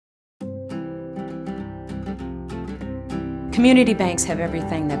Community banks have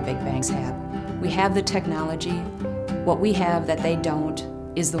everything that big banks have. We have the technology. What we have that they don't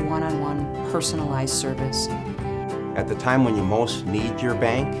is the one-on-one personalized service. At the time when you most need your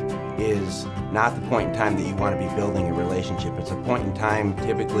bank is not the point in time that you want to be building a relationship. It's a point in time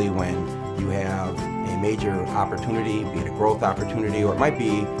typically when you have a major opportunity, be it a growth opportunity, or it might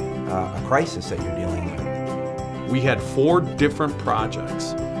be a crisis that you're dealing with. We had 4 different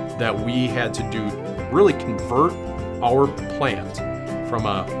projects that we had to do, really convert our plant from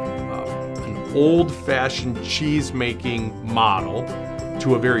an old-fashioned cheese-making model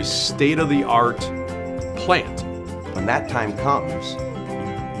to a very state-of-the-art plant. When that time comes,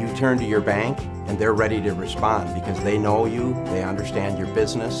 you turn to your bank and they're ready to respond because they know you, they understand your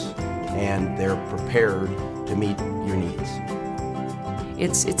business, and they're prepared to meet your needs.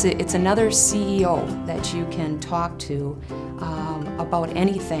 It's another CEO that you can talk to about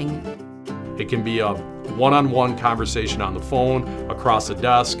anything. It can be a one-on-one conversation on the phone, across a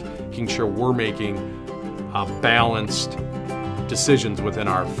desk, making sure we're making balanced decisions within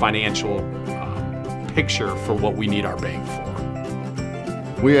our financial picture for what we need our bank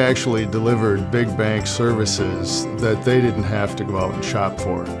for. We actually delivered big bank services that they didn't have to go out and shop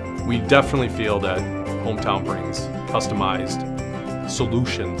for. We definitely feel that Hometown brings customized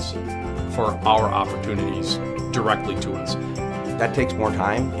solutions for our opportunities directly to us. That takes more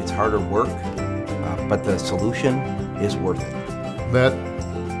time, it's harder work, but the solution is worth it. That,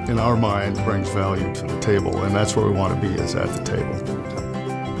 in our mind, brings value to the table, and that's where we want to be, is at the table.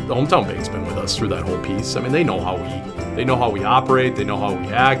 The Hometown Bank's been with us through that whole piece. I mean, they know how we operate, they know how we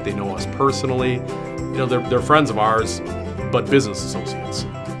act, they know us personally. You know, they're friends of ours, but business associates.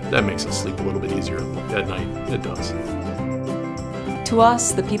 That makes us sleep a little bit easier at night. It does. To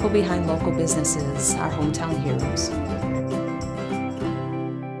us, the people behind local businesses are hometown heroes.